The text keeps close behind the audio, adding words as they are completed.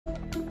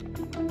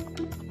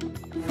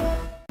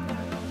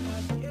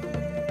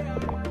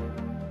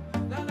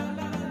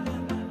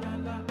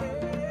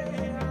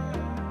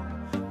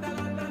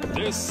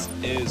This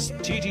is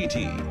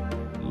TTT.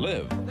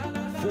 Live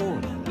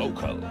for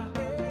local.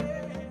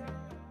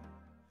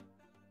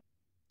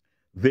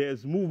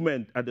 There's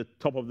movement at the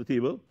top of the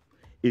table.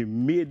 A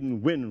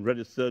maiden win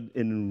registered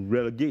in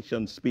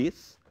relegation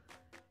space.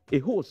 A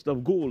host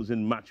of goals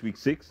in match week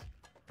 6.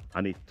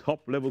 And a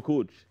top-level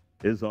coach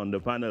is on the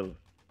panel.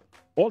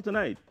 All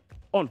tonight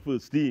on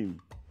First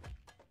Team.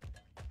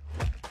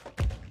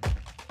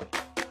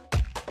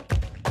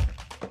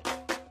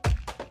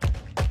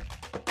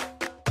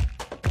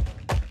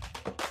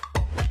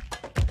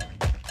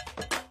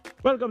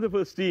 Welcome to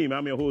First Team.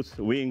 I'm your host,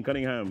 Wayne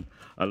Cunningham,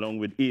 along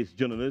with ace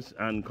journalist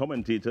and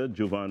commentator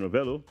Jovan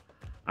Ravello,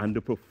 and the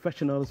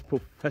professional's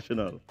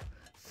professional,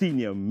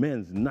 senior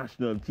men's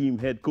national team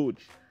head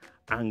coach,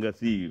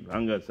 Angus Eve.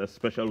 Angus, a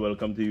special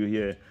welcome to you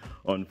here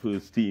on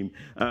First Team.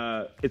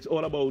 It's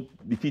all about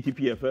the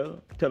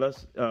TTPFL. Tell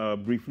us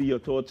briefly your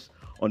thoughts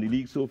on the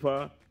league so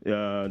far,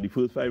 the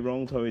first 5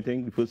 rounds, how do you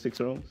think, the first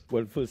 6 rounds?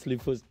 Well, firstly,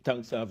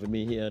 thanks for having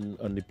me here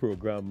on the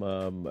program.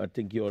 I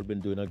think you all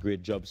been doing a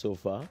great job so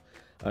far.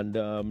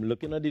 And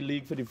looking at the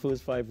league for the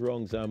first 5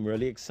 rounds, I'm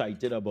really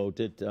excited about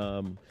it.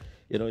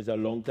 You know, it's a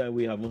long time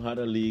we haven't had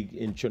a league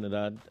in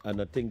Trinidad, and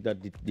I think that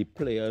the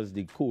players,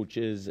 the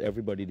coaches,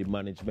 everybody, the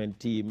management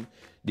team,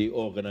 the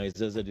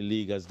organizers of the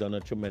league has done a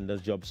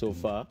tremendous job so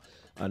far.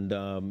 And,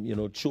 you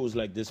know, shows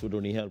like this would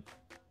only help.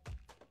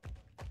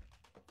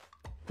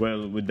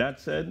 Well, with that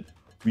said,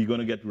 we're going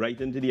to get right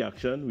into the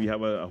action. We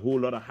have a whole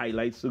lot of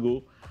highlights to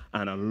go,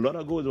 and a lot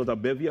of goals, a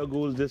bevy of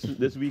goals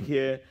this week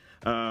here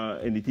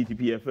in the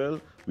TTPFL.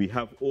 We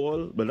have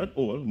all, but not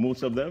all,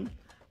 most of them.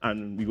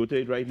 And we go to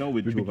it right now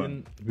with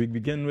Jovan. We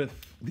begin with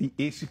the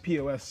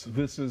ACPOS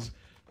versus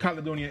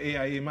Caledonia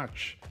AIA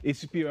match.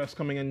 ACPOS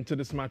coming into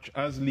this match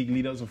as league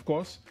leaders, of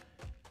course.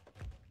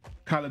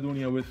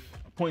 Caledonia with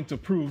a point to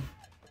prove.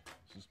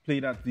 This was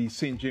played at the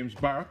St. James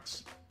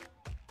Barracks.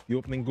 The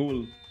opening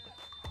goal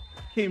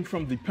came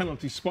from the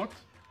penalty spot.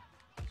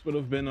 This would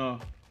have been a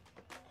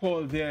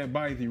call there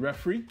by the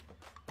referee.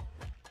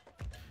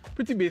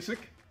 Pretty basic.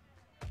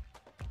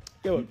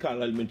 Yeah, well,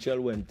 Carlisle Mitchell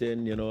went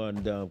in, you know,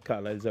 and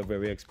Carlisle's a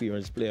very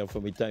experienced player.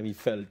 From the time he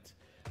felt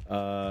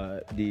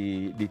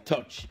the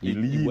touch,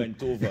 he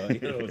went over, you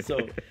know. So,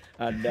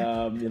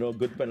 and, you know,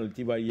 good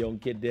penalty by a young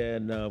kid there.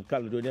 And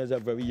Caledonia is a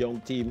very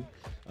young team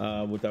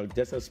with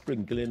just a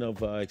sprinkling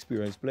of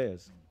experienced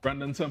players.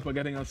 Brandon Semper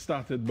getting us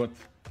started, but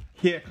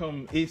here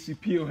come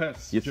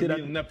ACPOS,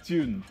 Jamil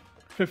Neptune,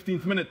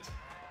 15th minute.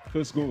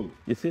 First goal.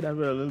 You say that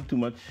with a little too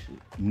much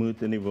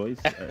mirth in your voice.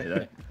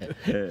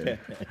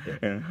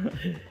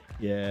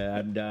 Yeah,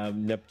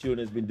 and Neptune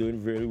has been doing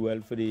very well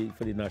for the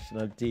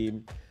national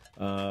team,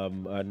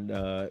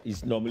 and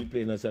he's normally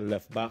playing as a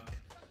left back,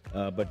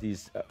 but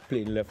he's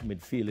playing left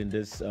midfield in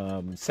this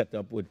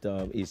setup with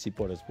AC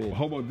Port of Spain.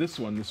 How about this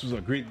one? This was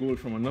a great goal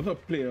from another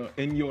player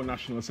in your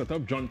national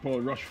setup, John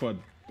Paul Rushford.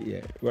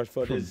 Yeah,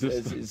 Rushford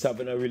is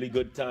having a really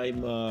good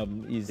time.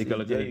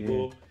 There you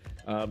go.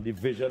 The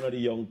vision of the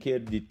young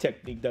kid, the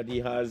technique that he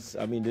has.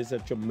 I mean, this is a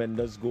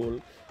tremendous goal.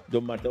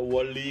 Don't matter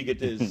what league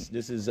it is,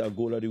 this is a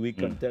goal of the week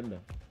contender.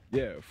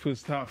 Yeah,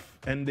 first half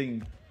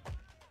ending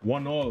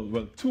 1-1.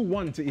 Well,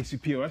 2-1 to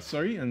ACPOS,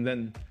 sorry, and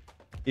then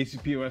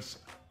ACPOS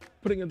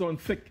putting it on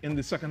thick in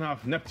the second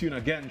half. Neptune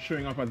again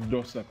showing up at the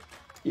doorstep.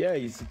 Yeah,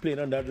 he's playing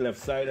on that left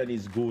side and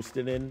he's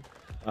ghosting in,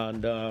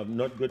 and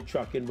not good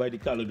tracking by the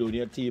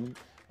Caledonia team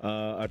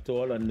at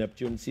all, and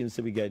Neptune seems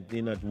to be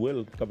getting at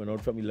will, coming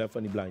out from the left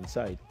on the blind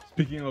side.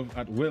 Speaking of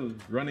at will,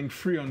 running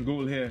free on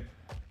goal here,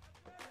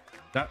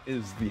 that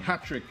is the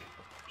hat-trick.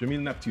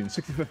 Jamil Neptune,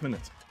 65th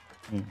minute.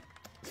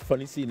 It's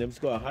funny seeing him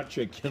score a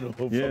hat-trick, you know,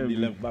 from the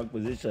left-back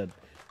position.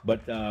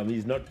 But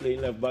he's not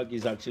playing left-back,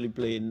 he's actually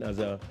playing as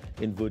an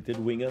inverted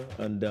winger,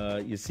 and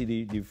you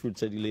see the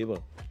fruits of the labor.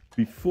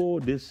 Before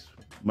this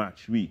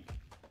match week,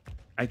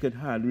 I could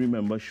hardly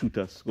remember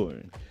Shooter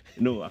scoring.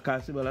 No, I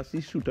can't say, well, I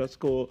see Shooter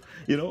score.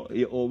 You know,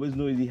 you always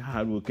know he's the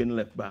hard-working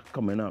left-back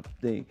coming up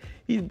thing.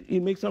 He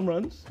makes some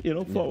runs, you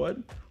know,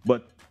 forward.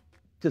 But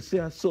to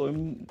say I saw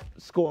him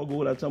score a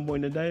goal at some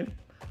point in time,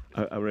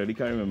 I really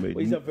can't remember it.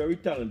 Well, he's a very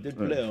talented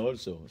player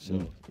also, so,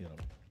 you know.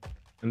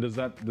 And does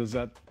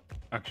that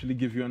actually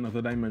give you another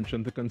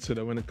dimension to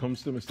consider when it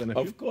comes to Mr.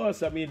 Neptune? Of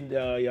course. I mean,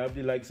 you have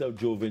the likes of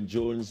Jovan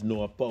Jones,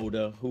 Noah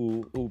Powder,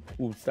 who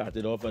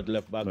started off at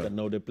left back and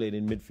now they're playing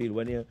in midfield.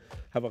 When you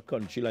have a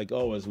country like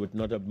ours with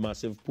not a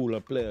massive pool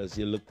of players,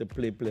 you look to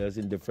play players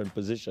in different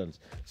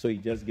positions. So he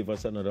just give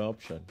us another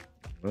option.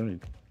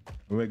 Right.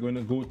 We're going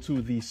to go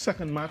to the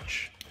second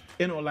match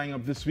in our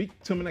lineup this week.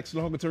 Terminex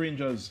Lehogotha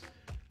Rangers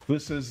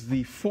versus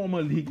the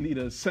former league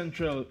leaders,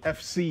 Central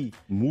FC.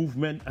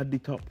 Movement at the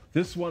top.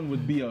 This one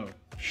would be a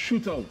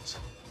shootout.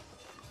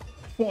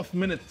 4th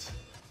minute,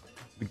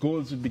 the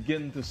goals would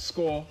begin to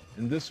score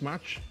in this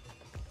match.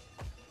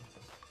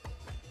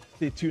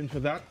 Stay tuned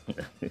for that.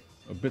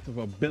 A bit of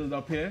a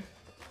build-up here.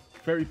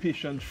 Very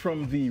patient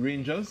from the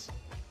Rangers.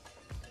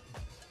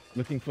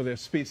 Looking for their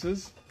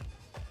spaces.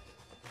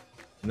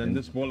 And then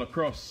this ball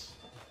across.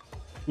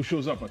 Who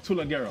shows up?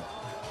 Atula Guerra.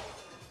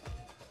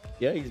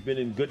 Yeah, he's been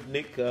in good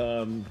nick.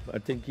 I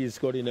think he's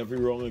scored in every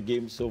wrong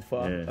game so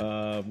far.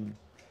 Yeah.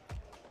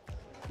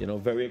 You know,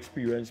 very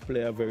experienced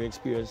player, very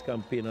experienced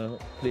campaigner,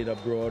 played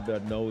abroad,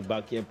 and now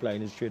back here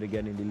playing his trade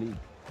again in the league.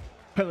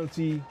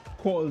 Penalty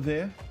call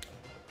there.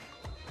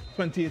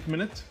 28th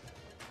minute.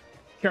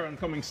 Karen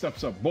Cummings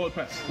steps up. Ball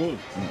pass. Goal.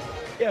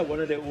 Yeah, one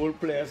of the old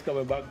players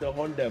coming back to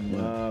haunt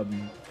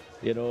them.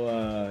 You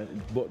know,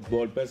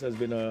 Ballpes has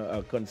been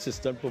a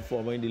consistent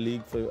performer in the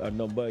league for a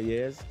number of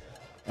years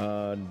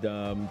and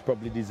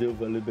probably deserve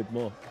a little bit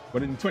more.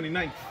 But in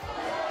 29th,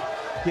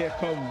 here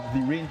come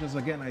the Rangers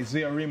again.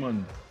 Isaiah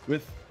Raymond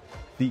with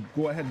the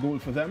go-ahead goal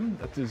for them.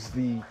 That is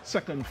the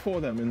second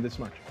for them in this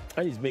match.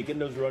 And he's making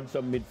those runs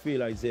from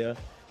midfield, Isaiah.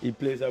 He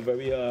plays a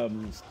very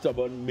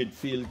stubborn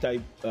midfield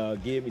type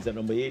game. He's a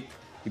number 8.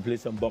 He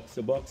plays some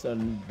box-to-box,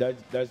 and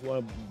that's one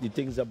of the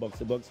things a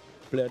box-to-box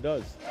player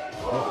does.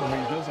 Now for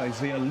Rangers,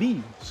 Isaiah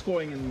Lee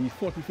scoring in the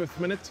 45th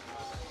minute.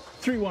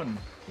 3-1.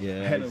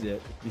 Yeah,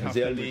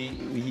 Isaiah Lee,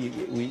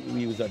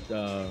 he was at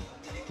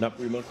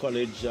Naparima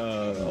College,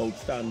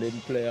 outstanding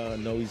player.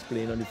 Now he's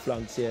playing on the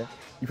flanks here.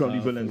 You from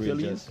the Valencia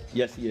League?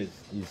 Yes, he is.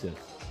 Yes.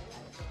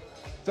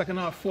 Second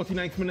half,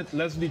 49th minute,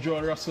 Leslie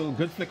Joel Russell,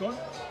 good flick on.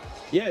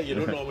 Yeah, you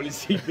don't normally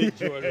see big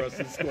Joel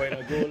Russell scoring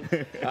a goal.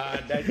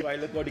 That's why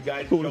look how the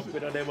guys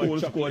jumping on him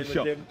and chuckling with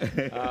him.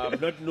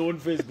 Not known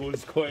for his goal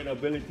scoring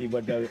ability,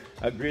 but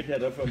a great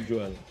header from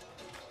Joel.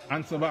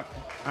 Answer back.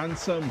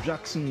 Ansem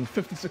Jackson,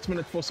 56th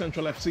minute for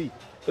Central FC.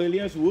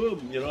 Earliest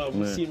Worm, you know,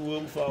 we've seen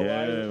Worm for a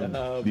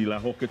while. The La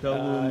Hoqueta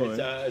Worm.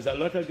 There's a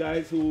lot of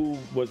guys who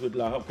was with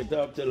La Hoqueta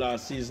up to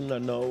last season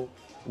and now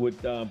with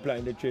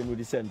playing the train with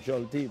the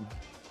Central team.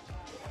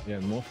 Yeah,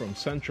 and more from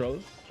Central.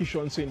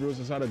 Keyshawn St. Rose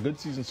has had a good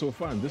season so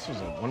far, and this was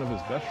one of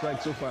his best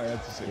strikes so far, I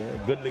have to say.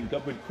 Yeah, good link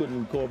up with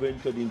Cudin Corbin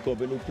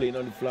who playing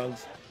on the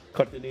flanks,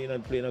 cutting in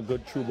and playing a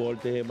good through ball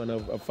to him, and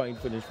a fine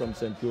finish from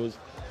St. Rose,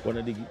 one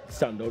of the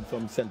standout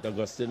from St.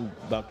 Augustine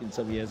back in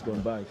some years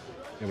gone by.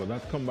 Yeah, but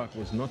that comeback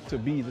was not to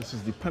be. This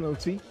is the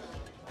penalty.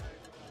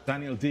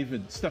 Daniel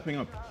David stepping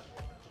up,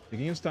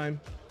 taking his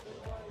time.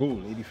 Goal,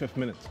 85th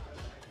minute.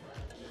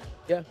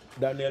 Yeah,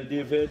 Daniel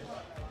David.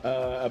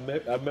 I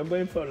remember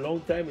him for a long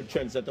time with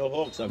Trendsetter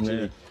Hawks,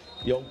 actually. Yeah.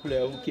 Young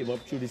player who came up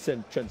through the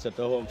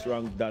Trendsetter Hawks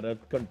rank. Dada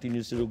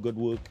continues to do good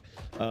work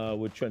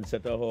with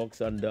Trendsetter Hawks,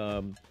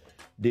 and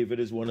David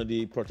is one of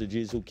the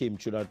proteges who came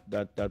through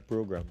that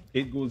program.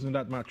 8 goals in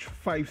that match,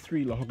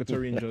 5-3 La Hoqueta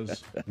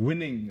Rangers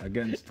winning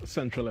against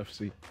Central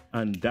FC.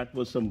 And that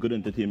was some good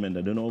entertainment.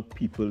 I don't know if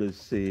people is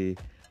say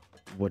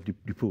what the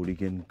Pro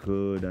League is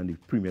good and the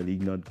Premier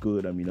League not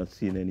good. I mean, not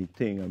seeing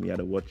anything. I mean, I had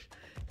to watch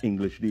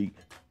English League.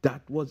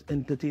 That was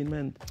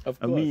entertainment. Of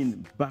course. I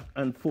mean, back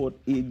and forth,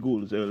 8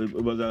 goals. It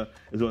was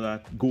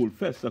a goal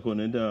fest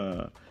according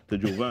to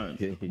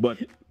Jovan. But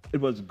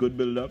it was good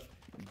build-up,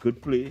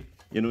 good play.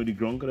 You know, the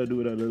ground could have do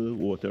with a little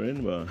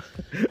watering, but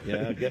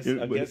yeah, I guess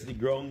the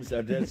grounds.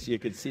 You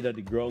can see that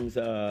the grounds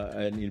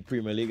in the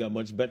Premier League are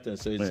much better.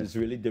 So it's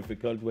really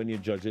difficult when you're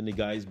judging the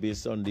guys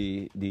based on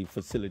the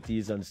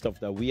facilities and stuff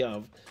that we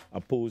have,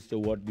 opposed to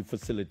what the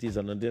facilities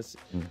are.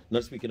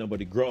 Not speaking about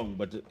the ground,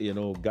 but you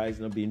know,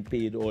 guys not being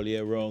paid all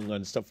year round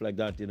and stuff like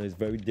that. You know, it's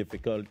very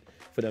difficult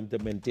for them to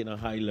maintain a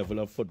high level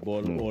of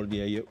football all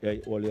year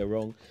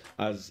round,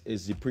 as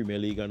is the Premier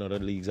League and other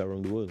leagues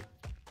around the world.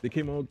 They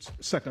came out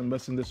second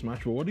best in this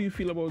match. But what do you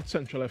feel about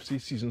Central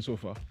FC season so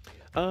far?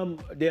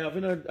 They're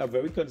having a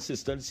very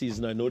consistent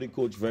season. I know the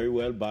coach very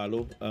well,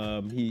 Barlow.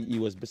 He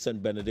was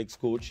St. Benedict's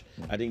coach.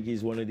 I think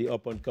he's one of the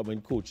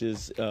up-and-coming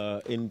coaches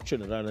in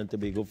Trinidad and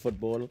Tobago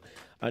football.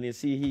 And you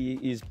see,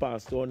 he's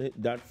passed on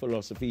that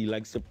philosophy. He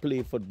likes to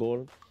play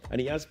football. And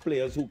he has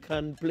players who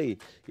can play.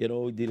 You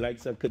know, the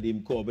likes of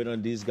Kadim Corbin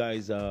and these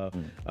guys, you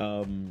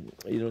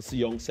know,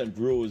 young St.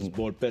 Rose,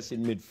 Ballpes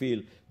in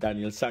midfield,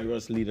 Daniel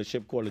Cyrus,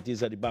 leadership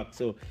qualities at the back.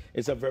 So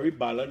it's a very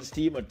balanced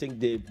team. I think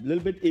they're a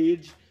little bit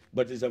aged,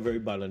 but it's a very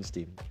balanced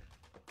team.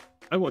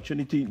 I watch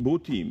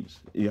both teams.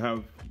 You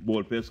have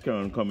Ballpes,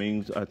 Karen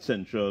Cummings at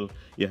Central.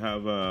 You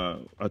have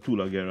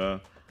Atula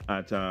Guerra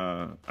at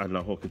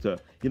La Hoqueta.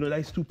 You know,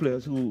 there's 2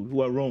 players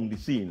who are around the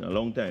scene a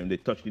long time. They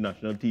touch the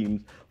national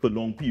teams for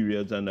long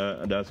periods and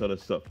that sort of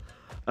stuff.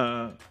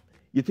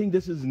 You think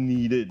this is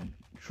needed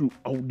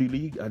throughout the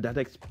league, that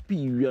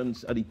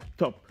experience at the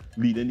top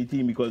leading the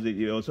team, because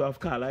you also have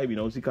Carlisle, you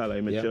know, see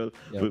Carlisle Mitchell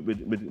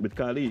with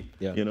Carly,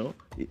 you know,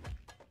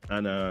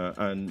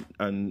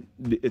 and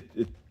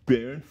it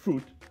bearing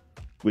fruit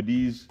with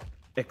these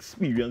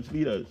experienced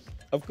leaders.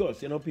 Of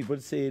course, you know, people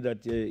say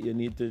that you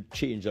need to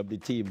change up the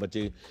team, but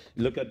you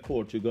look at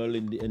Portugal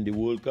in the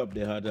World Cup.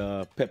 They had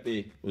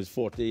Pepe, who was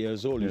 40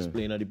 years old, he was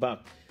playing at the back,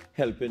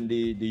 helping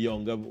the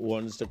younger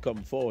ones to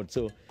come forward.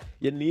 So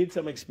you need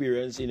some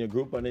experience in your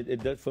group,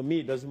 and for me,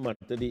 it doesn't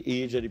matter the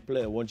age of the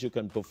player. Once you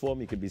can perform,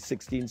 you could be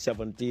 16,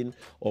 17,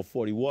 or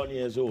 41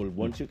 years old.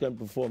 Once you can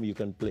perform, you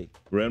can play.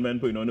 Real man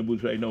putting on the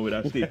boots right now with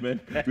that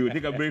statement. We will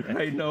take a break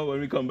right now. When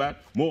we come back,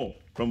 more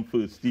from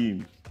First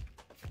Team.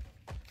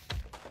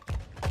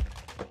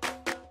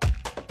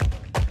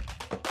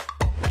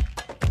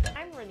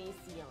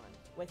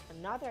 with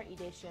another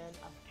edition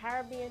of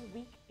Caribbean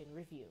Week in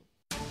Review.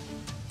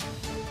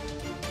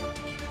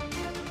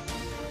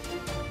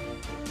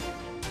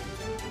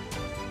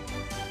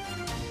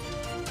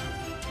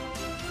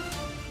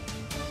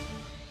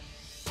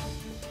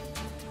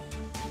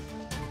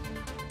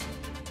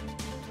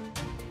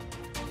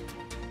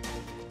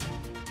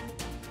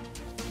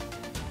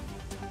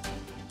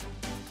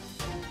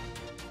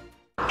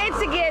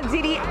 It's again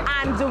Didi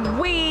and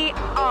we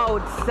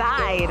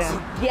outside.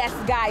 Yes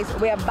guys,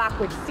 we're back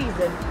with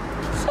season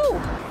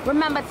 2.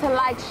 Remember to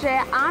like,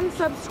 share and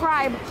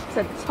subscribe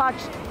to Touch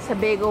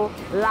Tobago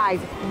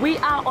Live. We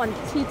are on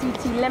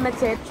TTT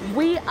Limited.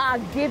 We are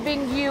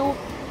giving you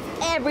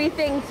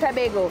everything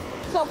Tobago.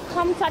 So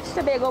come touch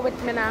Tobago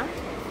with me now.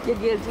 Your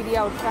girl Didi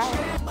outside.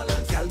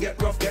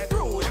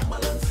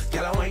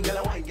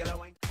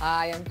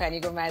 Hi, I'm Penny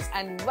Gomez,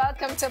 and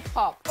welcome to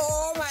Pop.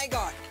 Oh my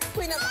God,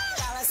 Queen of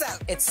herself.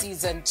 It's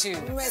season 2.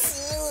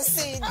 Miss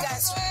Lucy,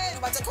 that's what I'm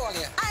about to call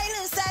you. I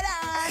Lucy.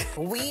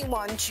 We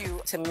want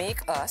you to make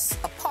us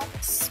a pop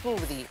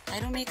smoothie. I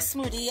don't make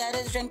smoothie, I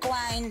just drink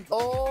wine.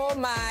 Oh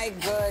my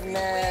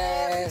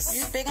goodness.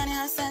 You big on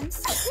your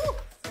sense?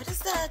 What is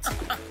that?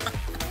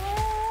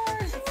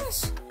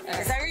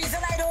 There's a reason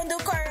I don't do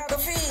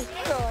choreography.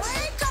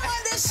 Why come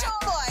on this show,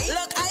 boy?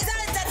 Look, I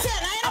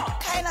entertain, I know.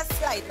 Kind of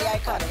slightly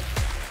iconic.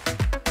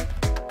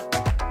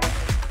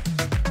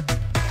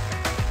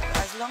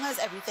 As long as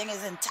everything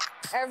is intact.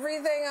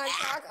 Everything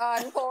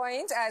on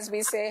point, as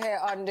we say here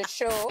on the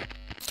show.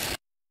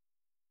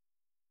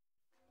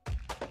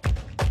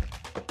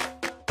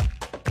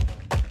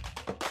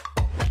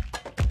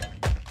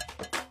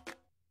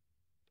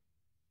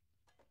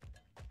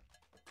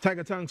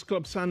 Tiger Tanks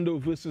Club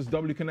Sando versus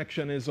W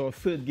Connection is our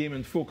third game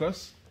in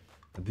focus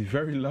at the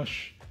very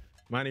lush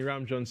Manny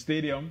Ramjohn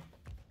Stadium.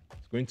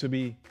 It's going to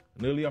be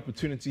an early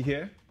opportunity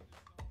here,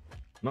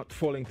 not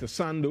falling to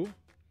Sando,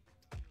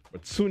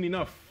 but soon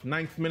enough,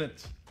 9th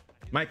minute,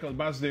 Michael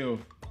Basdeo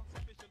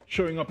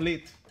showing up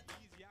late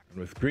and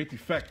with great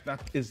effect.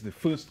 That is the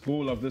first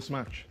goal of this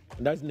match.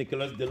 That's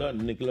Nicholas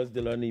Dillon. Nicholas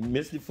Dillon, he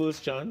missed the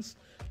first chance,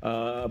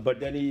 but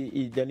then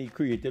he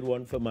created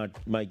one for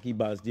Mikey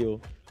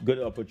Basdeo. Good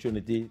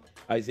opportunity.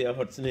 Isaiah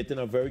Hudson hitting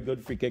a very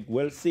good free kick,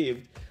 well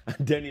saved.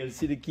 And then you'll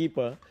see the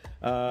keeper.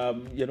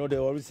 You know, they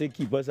always say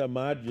keepers are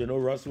mad. You know,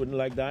 Ross wouldn't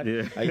like that.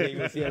 Yeah. I hear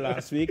you say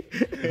last week.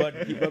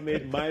 But keeper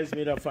Miles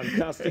made a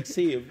fantastic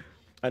save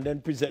and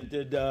then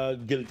presented a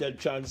guilty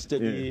chance to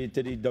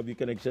the W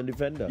Connection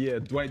defender. Yeah,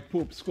 Dwight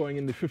Pope scoring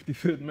in the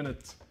 53rd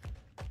minute.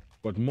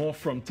 But more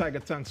from Tiger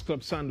Tanks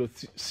Club Sando.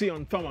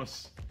 Sion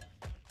Thomas,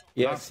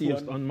 last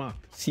post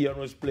unmarked. Sion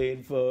was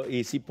playing for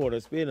AC Port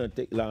of Spain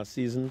last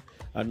season,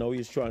 and now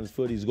he's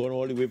transferred. He's gone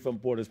all the way from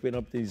Port of Spain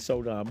up to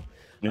Southam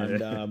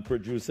and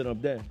producing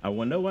up there. I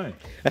wonder why.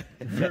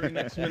 Very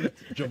next minute,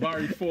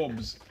 Jabari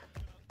Forbes.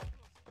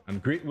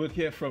 And great work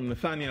here from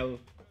Nathaniel.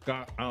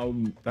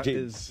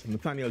 Is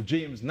Nathaniel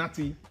James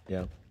Natty.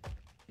 Yeah.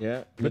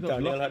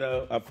 Nathaniel had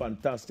a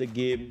fantastic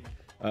game.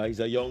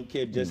 He's a young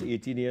kid, just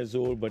 18 years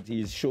old, but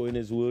he's showing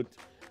his worth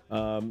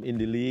in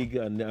the league,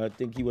 and I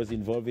think he was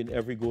involved in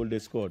every goal they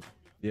scored.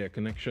 Yeah,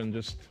 Connection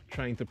just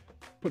trying to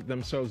put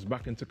themselves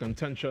back into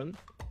contention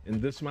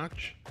in this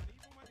match.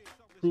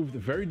 Proved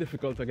very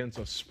difficult against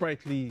a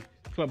sprightly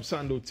Club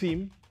Sando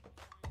team.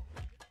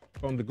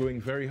 Found the going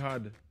very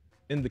hard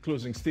in the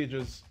closing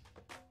stages.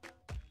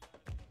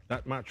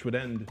 That match would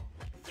end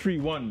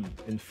 3-1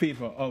 in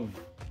favor of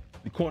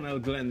the Cornell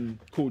Glen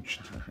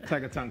coached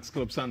Tiger Tanks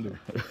Club Sando.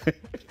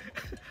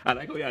 I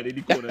like how you added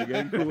the Cornell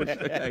Glen coach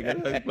Tiger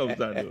Tanks Club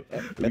Sando.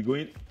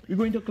 We're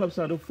going to Club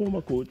Sando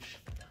former coach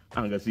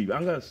Angus Eve.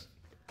 Angus,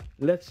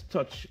 let's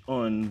touch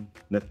on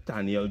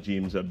Nathaniel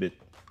James a bit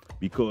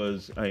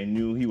because I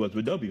knew he was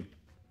with W,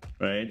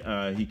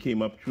 right? He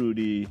came up through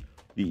the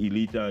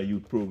elite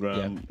youth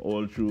program,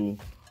 all through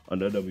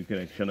under W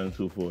Connection and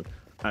so forth.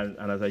 And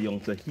as a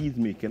youngster, he's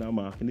making a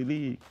mark in the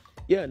league.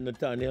 Yeah,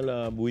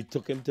 Nathaniel, we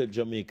took him to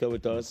Jamaica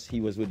with us. He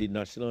was with the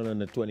national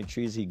under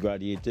 23s. He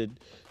graduated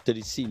to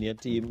the senior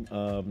team,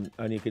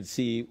 and you can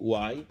see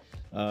why.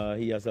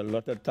 He has a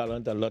lot of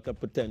talent, a lot of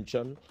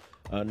potential.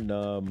 And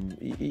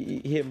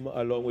him,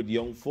 along with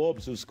young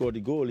Forbes, who scored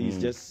the goal, he's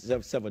just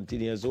 17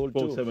 years old,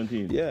 too.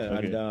 17. Yeah,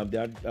 okay. And they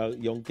had a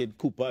young kid,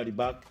 Cooper, at the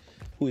back,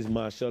 who is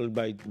marshaled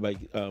by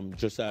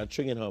Josiah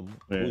Tringham,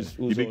 who's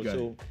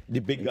also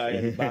the big guy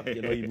at the back.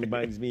 You know, he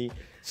reminds me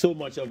so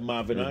much of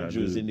Marvin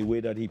Andrews in the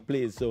way that he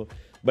plays. So,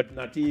 but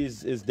Natty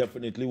is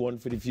definitely one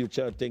for the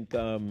future, I think,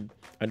 and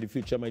the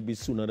future might be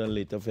sooner than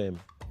later for him.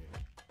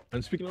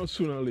 And speaking of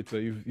sooner or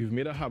later, you've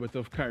made a habit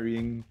of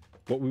carrying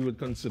what we would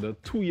consider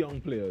two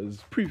young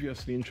players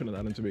previously in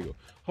Trinidad and Tobago.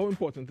 How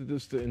important it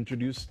is to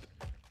introduce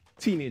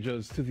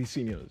teenagers to the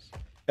seniors?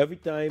 Every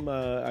time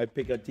I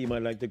pick a team, I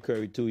like to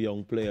carry two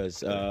young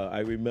players. I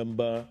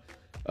remember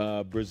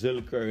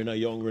Brazil carrying a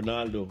young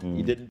Ronaldo.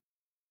 He didn't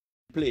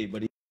play,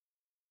 but he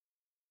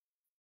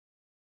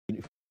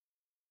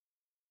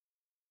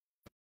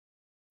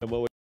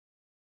remember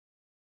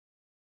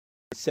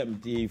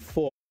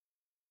 74.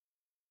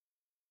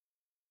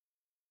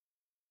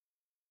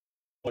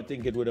 I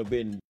think it would have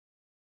been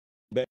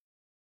better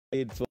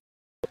for.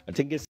 I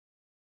think it's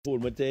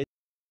Fulmerton.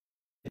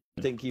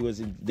 I think he was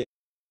in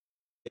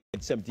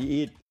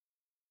 78,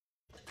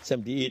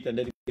 and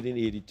then he played in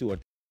 82. I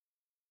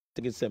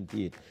think it's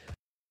 78.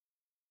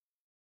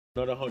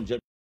 Not 100,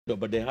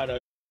 but they had a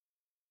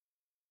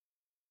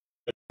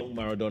young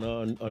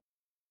Maradona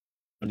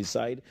on the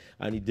side,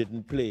 and he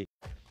didn't play.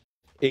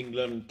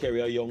 England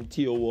carry a young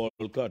Theo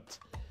Walcott,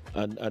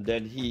 and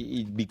then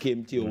he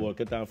became Theo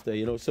Walcott after,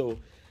 you know. So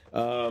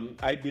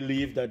I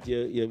believe that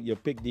you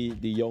pick the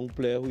young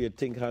player who you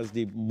think has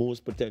the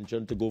most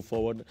potential to go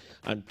forward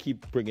and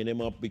keep bringing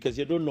him up, because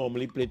you don't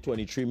normally play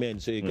 23 men,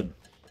 so you can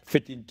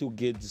fit in 2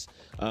 kids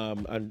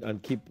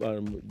and keep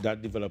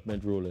that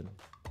development rolling.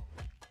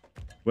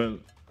 Well,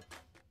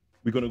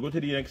 we're going to go to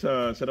the next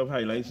set of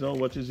highlights now.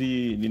 What is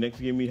the next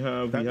game we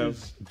have? That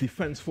is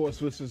Defence Force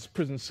versus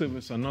Prison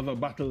Service, another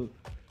battle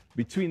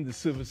between the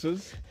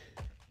services.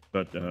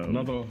 But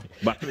another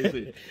battle is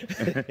it?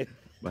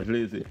 Battle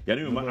is it? You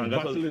know,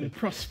 battle in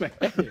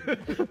prospect.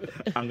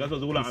 Angas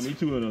was all army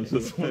too, you know, so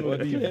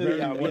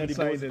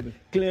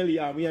clearly,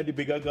 we had the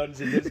bigger guns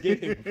in this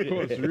game. Of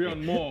course,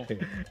 Rion Moore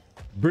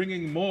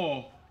bringing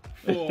more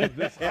for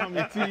this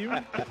army team.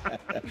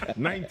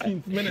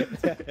 19th minute.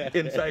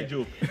 Inside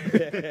joke.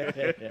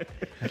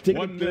 I think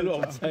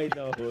 1-0 outside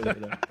now.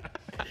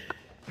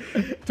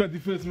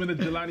 21st minute,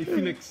 Jelani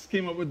Phoenix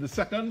came up with the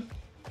second.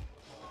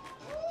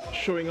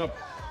 Showing up,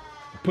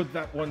 put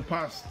that one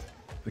past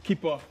the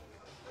keeper.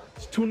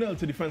 It's 2-0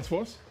 to Defence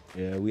Force.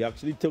 Yeah, we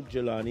actually took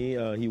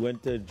Jelani. He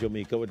went to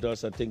Jamaica with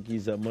us. I think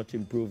he's a much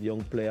improved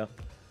young player,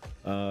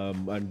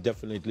 and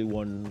definitely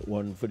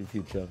one for the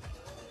future.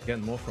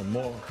 Again, more from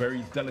Moore.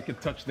 Very delicate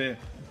touch there.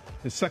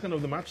 His second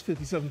of the match,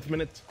 37th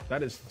minute.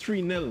 That is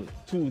 3-0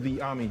 to the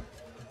Army.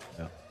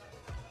 Yeah.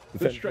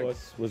 Defence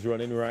Force was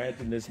running riot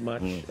in this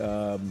match.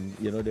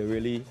 You know, they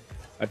really,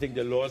 I think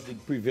they lost the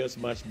previous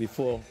match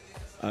before,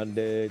 and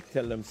they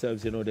tell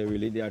themselves, you know,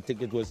 I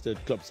think it was the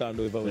Club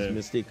Sando, if I was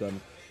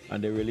mistaken,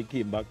 and they really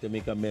came back to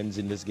make amends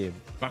in this game.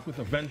 Back with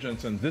a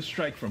vengeance, and this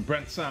strike from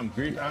Brent Sam,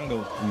 great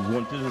angle. He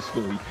wanted to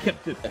score, he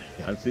kept it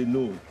and said,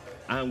 no,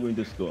 I'm going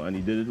to score, and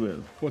he did it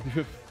well.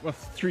 45th,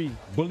 that's 3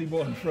 bully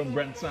ball from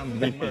Brent Sam,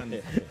 the big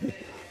man,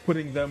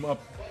 putting them up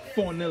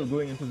 4-0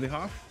 going into the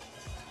half.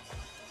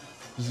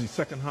 This is the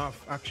second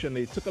half action.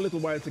 They took a little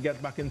while to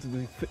get back into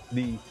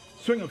the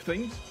swing of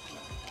things.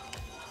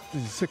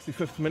 This is the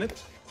 65th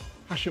minute.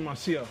 Hashim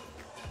Asia,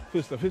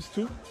 first of his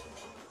 2,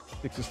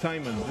 takes his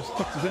time and just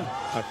tucks it in.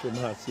 Hashim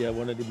Asia,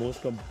 one of the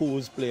most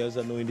composed players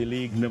I know in the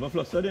league. Never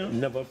flustered, you know?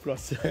 Never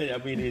flustered. I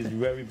mean, he's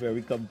very,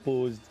 very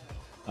composed.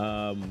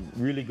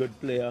 Really good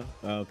player,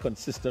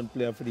 consistent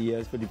player for the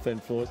years for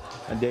Defence Force,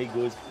 and there he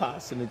goes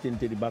passing it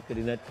into the back of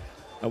the net.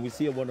 And we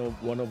see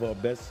one of our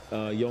best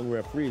young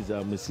referees,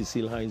 Ms.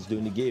 Cecile Hines,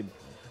 doing the game.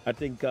 I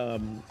think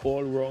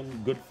all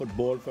wrong, good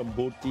football from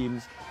both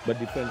teams, but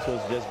Defence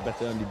was just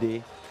better on the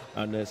day.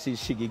 And see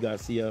Shiggy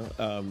Garcia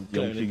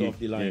clearing it off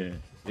the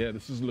line. Yeah,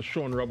 this is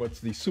LaShawn Roberts,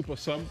 the super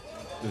sub.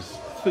 This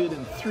 3rd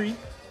and 3,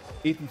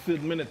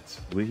 83rd minute.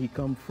 Where he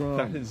come from?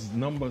 That is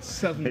number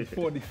 7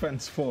 for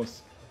Defence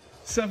Force.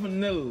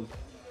 7-0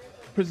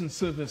 Prison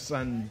Service.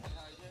 And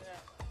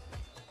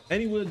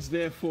any words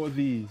there for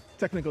the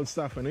technical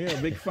staff? I know you're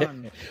a big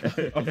fan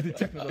of the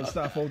technical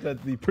staff out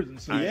at the Prison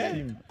Service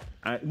team.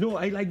 No,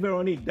 I like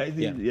Veronique. I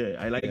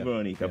like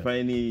Veronique. Yeah. I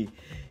find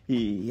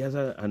he has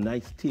a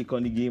nice take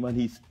on the game, and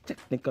he's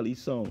technically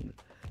sound,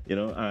 you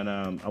know, and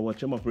I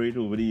watch him operate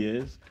over the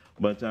years.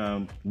 But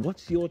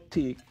what's your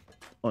take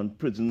on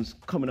Prisons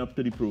coming up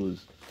to the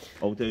pros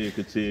out there, you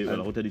could say, out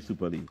of the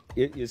Super League?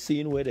 You're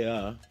seeing where they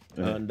are,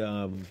 and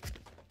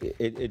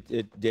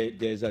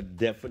there's a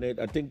definite,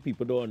 I think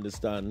people don't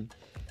understand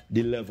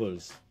the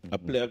levels. A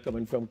player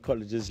coming from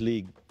Colleges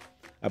League,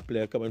 a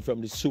player coming from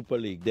the Super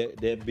League.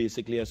 They're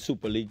basically a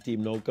Super League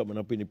team now coming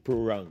up in the pro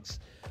ranks.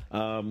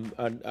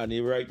 And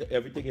you're right,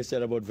 everything you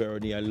said about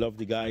Veroni. I love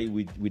the guy.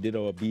 We did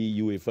our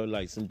UEFA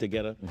license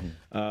together.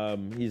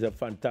 He's a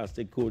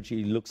fantastic coach.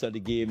 He looks at the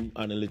game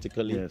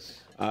analytically.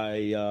 Yes.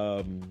 I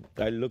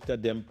looked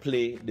at them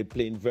play. They're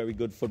playing very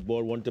good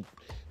football,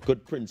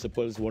 good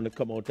principles, want to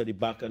come out at the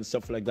back and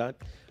stuff like that.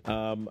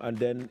 And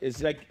then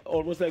it's like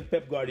almost like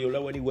Pep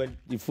Guardiola when he went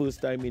the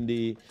first time in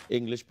the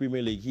English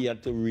Premier League. He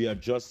had to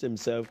readjust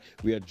himself,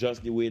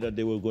 readjust the way that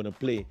they were going to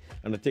play.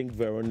 And I think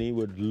Veroni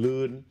would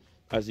learn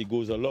as he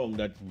goes along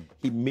that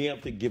he may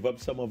have to give up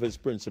some of his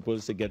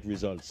principles to get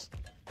results.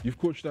 You've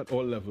coached at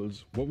all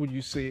levels. What would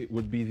you say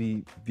would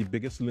be the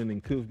biggest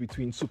learning curve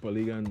between Super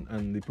League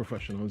and the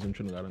professionals in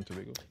Trinidad and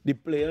Tobago? The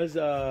players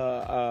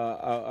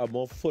are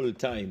more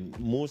full-time.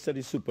 Most of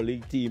the Super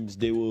League teams,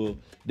 they were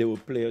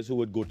players who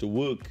would go to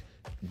work.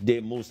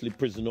 They're mostly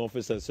prison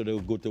officers, so they will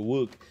go to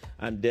work,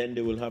 and then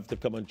they will have to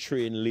come and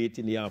train late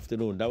in the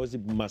afternoon. That was a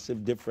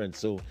massive difference.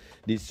 So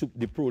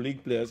the Pro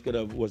League players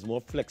was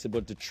more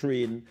flexible to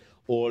train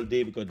all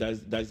day because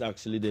that's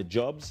actually their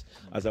jobs,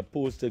 as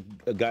opposed to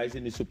guys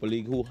in the Super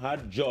League who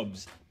had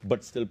jobs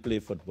but still play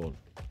football.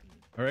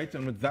 All right,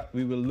 and with that,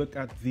 we will look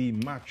at the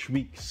match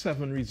week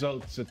 7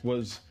 results. It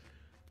was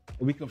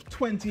A week of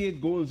 28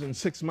 goals in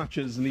 6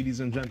 matches, ladies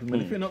and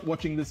gentlemen. If you're not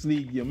watching this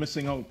league, you're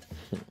missing out.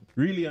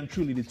 Really and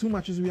truly. The 2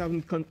 matches we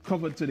haven't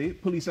covered today,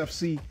 Police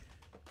FC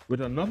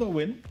with another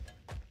win.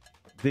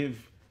 They've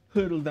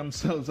hurdled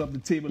themselves up the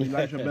table,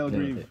 Elijah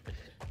Belgrave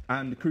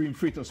and Kareem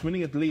Freitas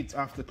winning it late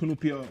after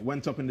Kunupia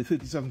went up in the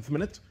 37th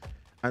minute.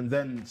 And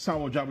then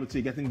Sawo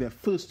Jabloteh getting their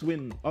first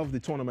win of the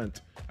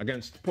tournament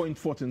against Point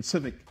Fortin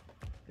Civic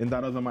in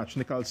that other match.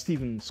 Nicole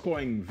Stevens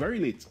scoring very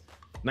late,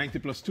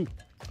 90+2.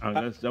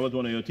 And that was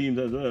one of your teams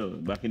as well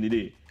back in the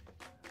day.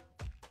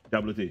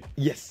 Jabloteh.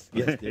 Yes,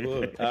 they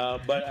were.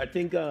 But I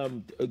think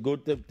go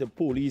to the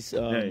Police.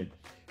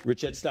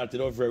 Richard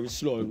started off very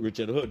slow,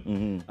 Richard Hood.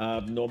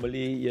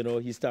 Normally,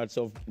 he starts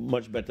off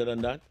much better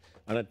than that.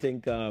 And I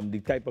think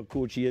the type of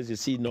coach he is, you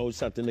see now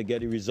starting to get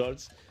the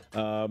results.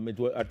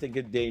 I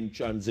think they're in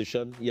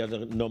transition. He has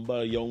a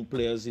number of young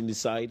players in the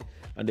side,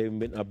 and they've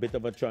been a bit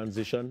of a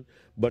transition.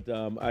 But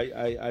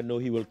I know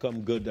he will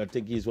come good. I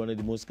think he's one of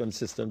the most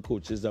consistent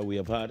coaches that we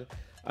have had.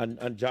 And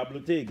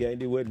Jabloteh again,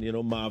 they win.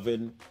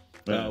 Marvin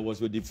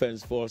was with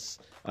Defence Force.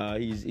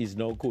 He's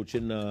now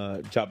coaching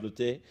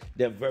Jabloteh.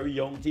 They're a very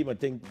young team. I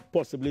think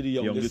possibly the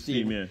youngest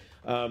team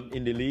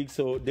in the league.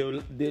 So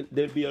they'll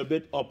be a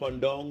bit up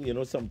and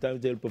down.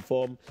 Sometimes they'll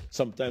perform,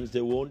 sometimes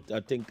they won't. I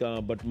think,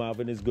 but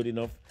Marvin is good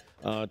enough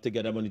to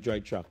get them on the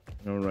right track.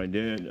 All right,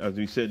 as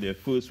we said, their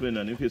first win.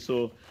 And if you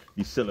saw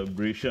the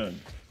celebration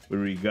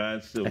with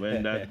regards to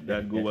when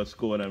that goal was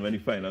scored and when the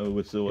final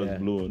whistle was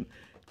blown,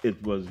 it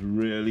was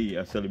really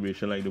a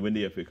celebration like the win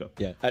the FA Cup.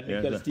 Yeah, and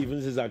Nicole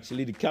Stevens is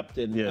actually the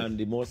captain and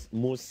the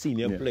most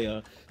senior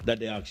player that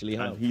they actually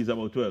have. And he's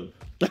about 12.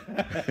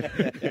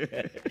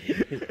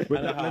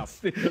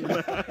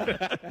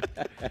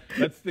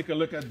 Let's take a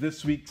look at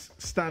this week's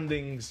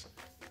standings.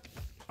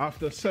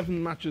 After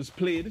 7 matches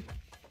played,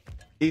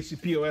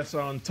 ACPOS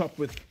are on top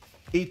with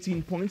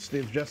 18 points.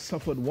 They've just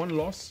suffered 1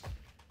 loss.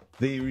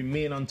 They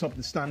remain on top of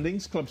the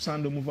standings. Club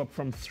Sando move up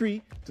from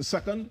 3 to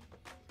 2nd.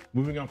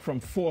 Moving up from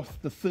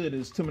 4th to 3rd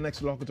is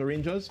Terminex Locator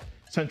Rangers.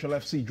 Central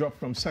FC dropped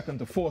from 2nd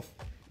to 4th.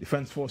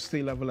 Defence Force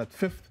stay level at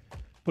 5th.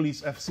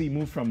 Police FC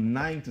moved from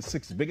 9 to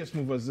 6th. Biggest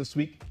movers this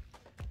week.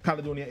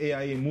 Caledonia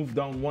AIA moved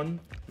down 1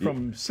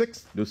 from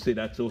 6th. Don't say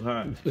that so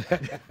hard.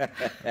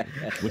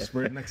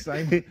 Whisper it next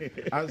time.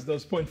 As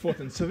does Point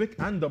Fortin Civic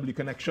and W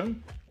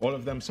Connection. All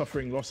of them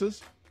suffering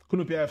losses.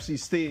 Kunupia FC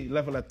stay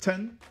level at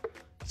 10.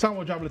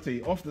 Sawo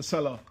Jabloteh off the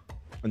cellar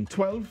on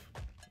 12.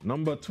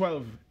 Number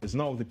 12 is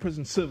now the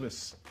Prison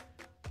Service.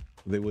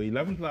 They were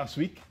 11th last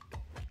week.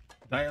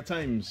 Dire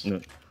times. No.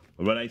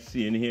 What I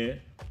see in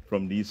here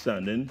from these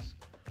standings,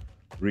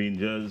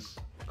 Rangers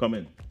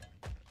coming.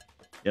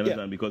 You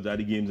understand? Because they are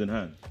the games in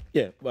hand.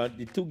 Yeah, but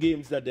the 2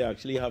 games that they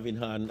actually have in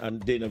hand,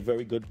 and they're in a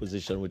very good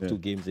position with 2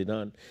 games in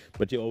hand.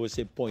 But you always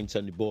say points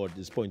on the board.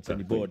 There's points on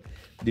the board.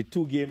 The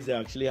 2 games they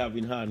actually have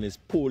in hand is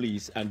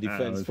Police and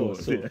Defence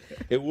Force. So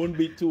it won't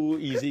be 2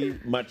 easy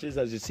matches,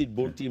 as you see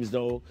both teams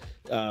now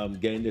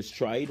getting the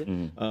stride.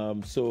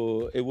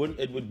 So it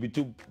would be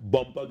 2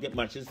 bumper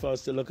matches for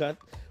us to look at.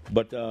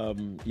 But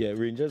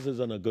Rangers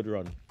is on a good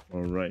run.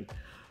 All right.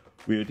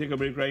 We'll take a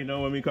break right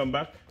now. When we come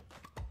back,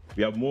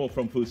 we have more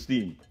from First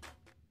Team.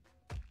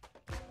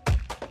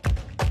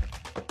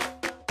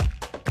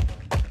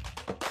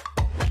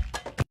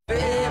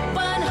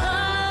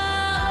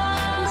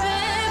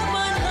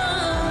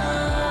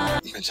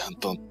 मैं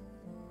जानता हूँ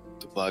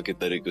तो बाकी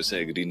तरीकों से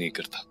agree नहीं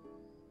करता,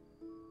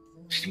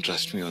 लेकिन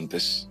ट्रस्ट मी ऑन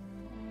दिस,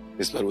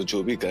 इस बार वो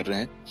जो भी कर रहे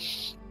हैं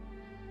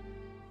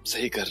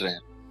सही कर रहे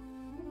हैं।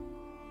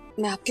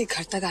 मैं आपके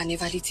घर तक आने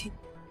वाली थी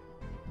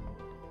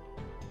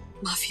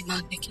माफी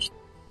मांगने के लिए।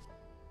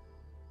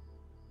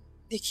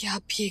 देखिए,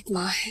 आप भी एक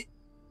माँ है,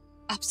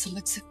 आप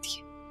समझ सकती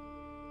है।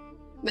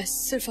 मैं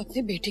सिर्फ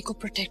अपने बेटे को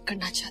प्रोटेक्ट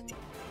करना चाहती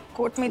हूँ।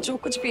 कोर्ट में जो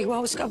कुछ भी हुआ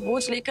उसका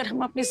बोझ लेकर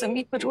हम अपनी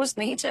जमीन पर रोज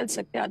नहीं चल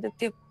सकते।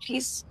 Aditya,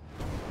 please.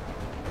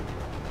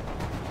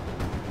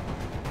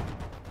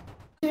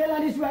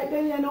 Taylor is right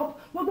there,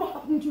 What will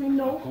happen to him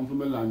now? Come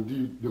from a land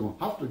deal. They're going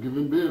to have to give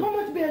him bail. How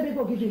much bail they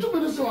go give him? You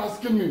better so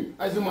asking me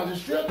as a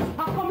magistrate.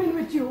 I come in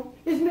with you.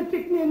 It's me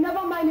pick me.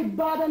 Never mind it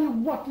bad and it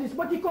worthless,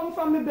 but he come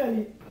from my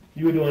belly.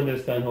 You don't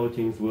understand how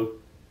things work.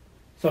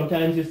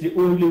 Sometimes it's the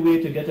only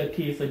way to get a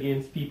case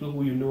against people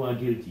who you know are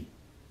guilty.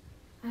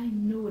 I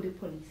know the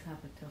police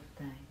have a tough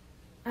time.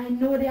 I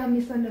know they are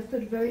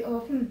misunderstood very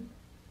often.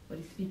 But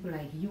it's people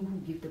like you who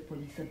give the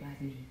police a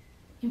bad name.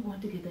 You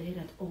want to get ahead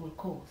at all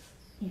costs,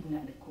 even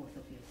at the cost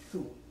of your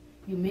soul.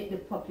 You make the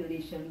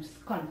population lose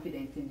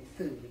confidence in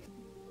the service.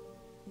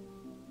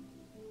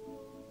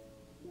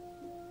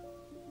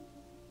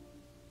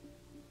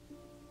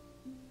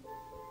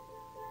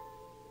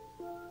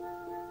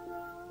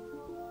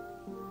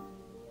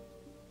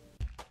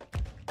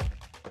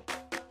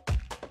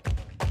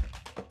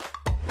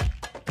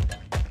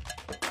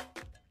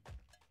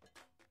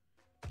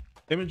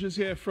 Images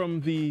here from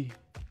the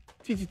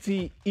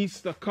TTT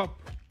Easter Cup.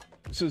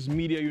 This is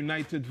Media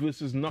United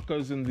versus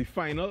Knockers in the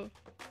final.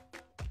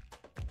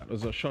 That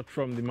was a shot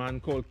from the man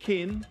called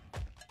Kane.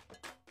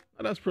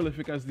 Not as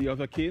prolific as the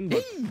other Kane,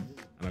 but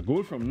And a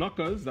goal from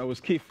Knockers, that was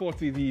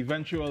K40, the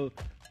eventual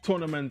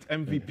tournament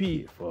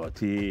MVP.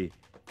 40.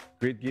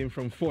 Great game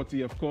from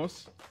 40, of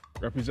course,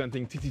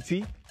 representing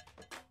TTT.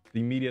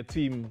 The media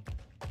team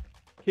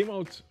came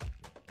out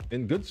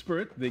in good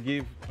spirit. They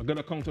gave a good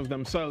account of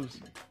themselves.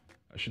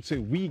 I should say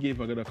we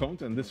gave a good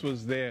account, and this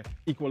was their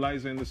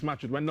equalizer in this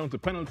match. It went down to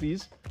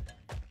penalties.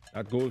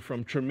 That goal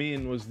from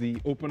Tremaine was the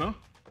opener.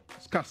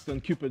 It's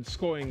Caston Cupid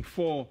scoring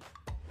for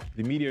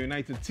the Media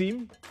United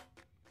team.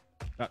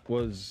 That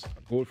was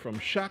a goal from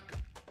Shaq.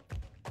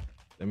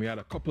 Then we had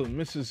a couple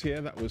misses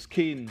here. That was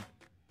Kane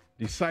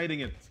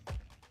deciding it.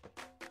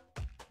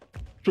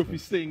 Trophy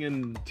staying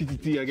in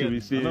TTT again. Trophy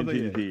staying in Another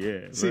TTT,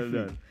 year. yeah. Safely.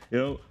 Well done. You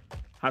know,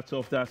 hats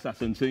off to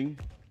Assassin Singh.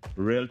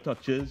 Real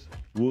touches,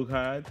 work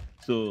hard.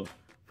 So,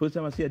 first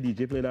time I see a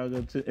DJ play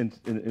that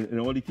in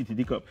all the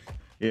TTT Cups.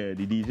 Yeah,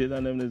 the DJs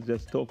and them is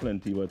just talk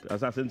plenty, but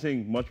Assassin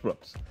Singh, much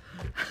props.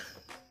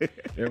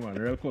 Yeah, man,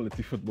 real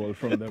quality football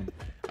from them.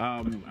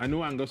 I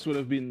know Angus would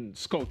have been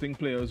scouting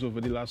players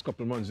over the last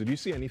couple of months. Did you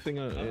see anything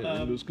in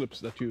those clips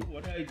that you...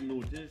 What I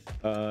noticed,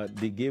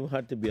 the game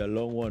had to be a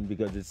long one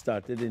because it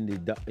started in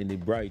the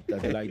bright,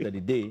 at the light of the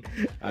day,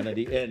 and at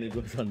the end it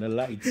was on the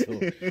light. So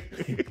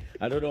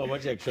I don't know how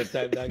much extra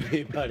time that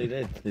game had in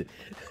it.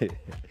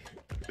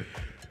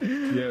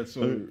 Yeah,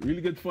 so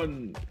really good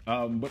fun.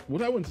 But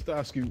what I wanted to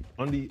ask you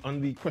on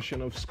the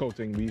question of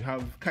scouting, we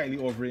have Kylie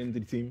Overy in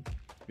the team.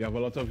 We have a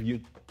lot of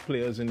youth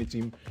players in the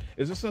team.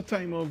 Is this a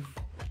time of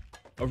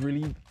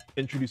really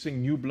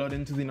introducing new blood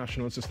into the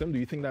national system? Do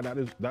you think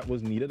that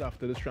was needed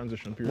after this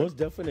transition period? Most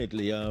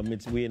definitely.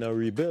 We're in a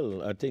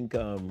rebuild. I think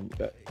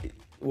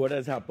what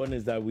has happened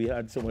is that we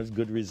had so much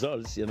good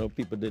results. You know,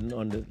 people don't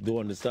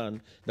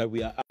understand that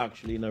we are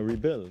actually in a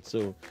rebuild.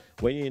 So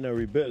when you're in a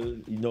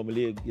rebuild,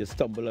 normally you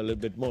stumble a little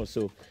bit more.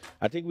 So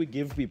I think we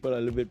give people a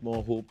little bit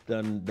more hope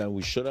than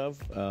we should have.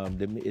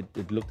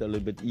 It looked a little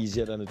bit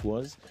easier than it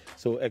was.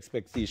 So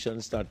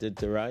expectations started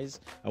to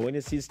rise. And when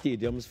you see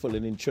stadiums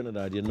filling in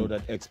Trinidad, you know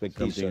that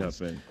expectations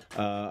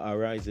are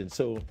rising.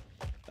 So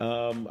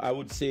I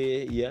would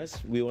say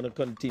yes, we want to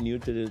continue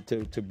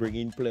to bring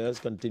in players,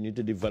 continue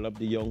to develop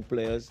the young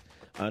players,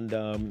 and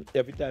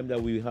every time that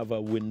we have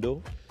a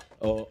window,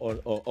 or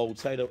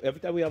outside of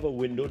every time we have a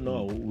window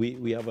now,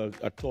 we have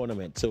a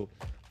tournament. So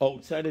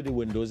outside of the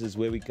windows is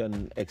where we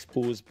can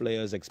expose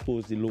players,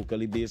 expose the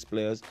locally based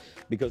players,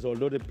 because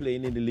although they're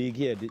playing in the league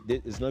here,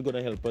 it's not going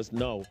to help us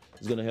now.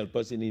 It's going to help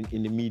us in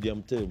the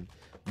medium term.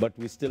 But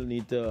we still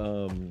need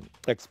to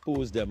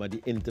expose them at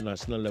the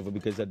international level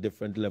because it's a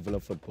different level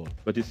of football.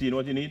 But you see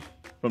what you need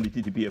from the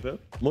TTPFL?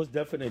 Most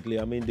definitely.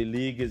 I mean, the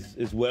league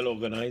is well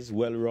organized,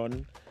 well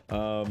run.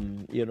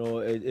 You know,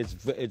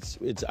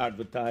 it's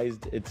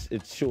advertised.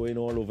 It's showing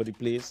all over the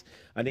place,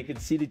 and you can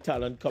see the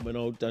talent coming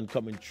out and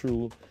coming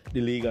through the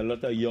league. A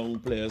lot of young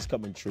players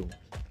coming through.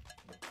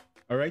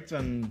 All right,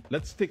 and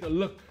let's take a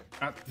look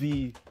at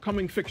the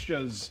coming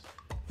fixtures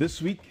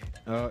this week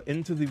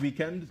into the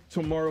weekend.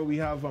 Tomorrow we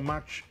have a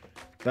match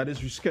that is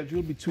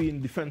rescheduled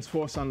between Defence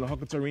Force and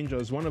Lahokota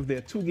Rangers, one of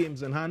their two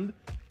games in hand.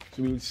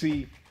 So we'll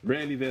see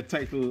really their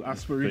title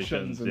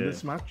aspirations in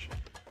this match.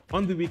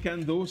 On the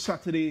weekend though,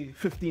 Saturday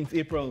 15th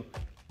April,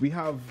 we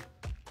have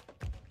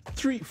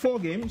 4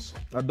 games,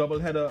 a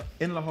doubleheader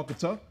in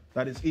Lahokota.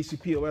 That is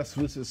ACPOS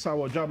versus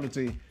Sawa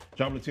Jablete.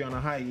 Jablete on a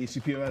high,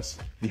 ACPOS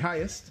the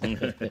highest. 2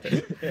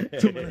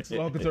 minutes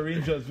Lahokota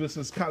Rangers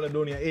versus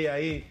Caledonia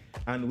AIA.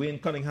 And Wayne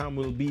Cunningham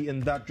will be in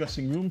that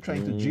dressing room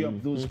trying to G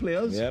up those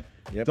players. Yep.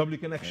 W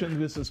Connection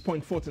versus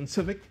Point Fortin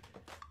Civic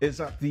is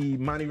at the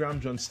Manny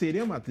Ramjohn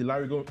Stadium, at the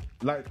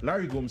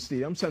Larry Gomes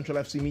Stadium. Central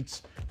FC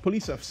meets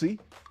Police FC.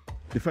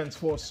 Defence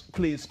Force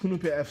plays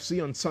Kunupia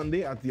FC on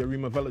Sunday at the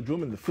Arima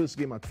Velodrome in the first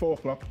game at 4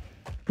 o'clock.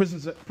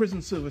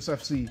 Prison Service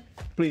FC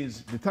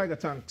plays the Tiger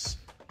Tanks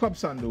Club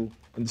Sando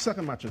in the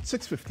second match at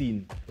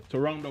 6:15 to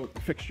round out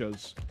the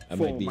fixtures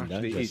for match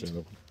day 8.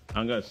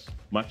 Angus,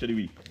 match of the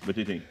week. What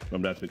do you think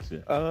from that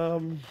fixture?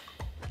 Well,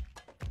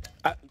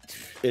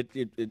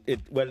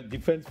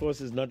 Defence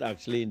Force is not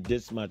actually in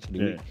this match of the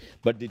week,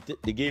 but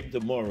the game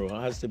tomorrow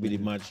has to be the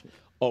match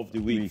of the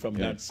week from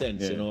that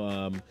sense. You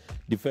know,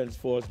 Defence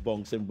Force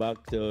bouncing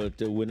back to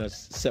win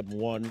us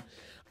 7-1,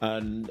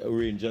 and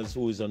Rangers,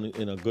 who is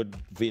in a good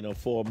vein of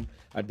form.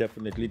 I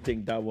definitely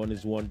think that one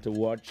is one to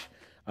watch.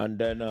 And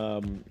then,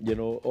 you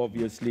know,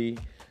 obviously,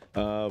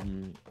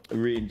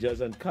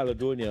 Rangers and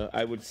Caledonia,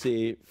 I would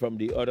say from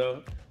the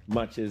other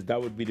matches, that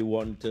would be the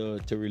one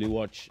to really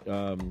watch.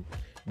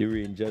 The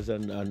Rangers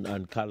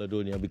and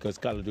Caledonia, because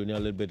Caledonia a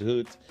little bit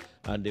hurt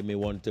and they may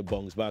want to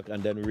bounce back,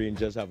 and then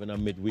Rangers having a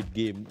midweek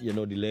game, you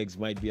know, the legs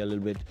might be a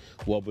little bit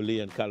wobbly,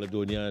 and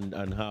Caledonia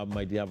and Ham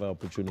might have an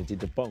opportunity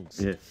to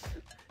bounce. Yes.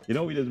 You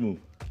know, we just move.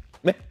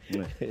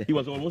 He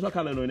was almost a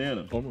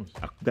Caledonian. Almost.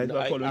 That's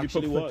I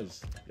actually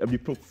was. The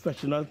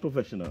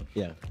professional.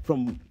 Yeah.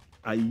 From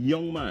a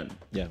young man.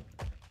 Yeah.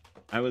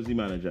 I was the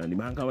manager, and the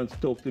man come and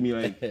talk to me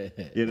like,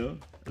 you know,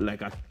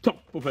 like a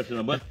top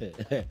professional. But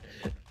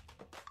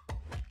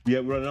we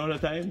have run out of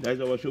time.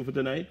 That's our show for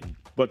tonight.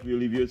 But we'll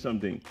leave you with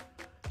something.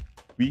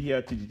 We here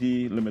at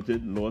TTT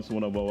Limited lost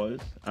one of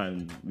ours,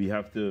 and we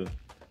have to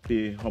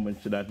pay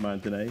homage to that man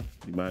tonight,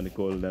 the man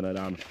called Leonard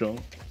Armstrong,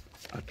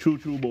 a true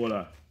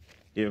bowler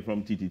here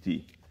from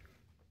TTT.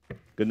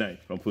 Good night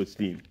from First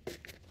Team.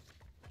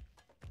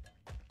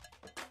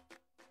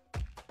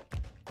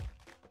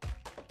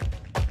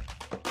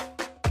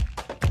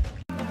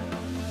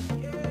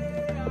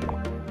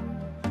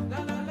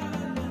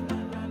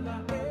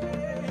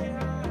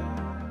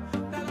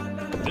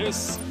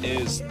 This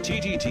is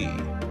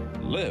TTT.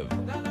 Live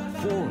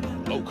for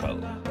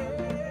local.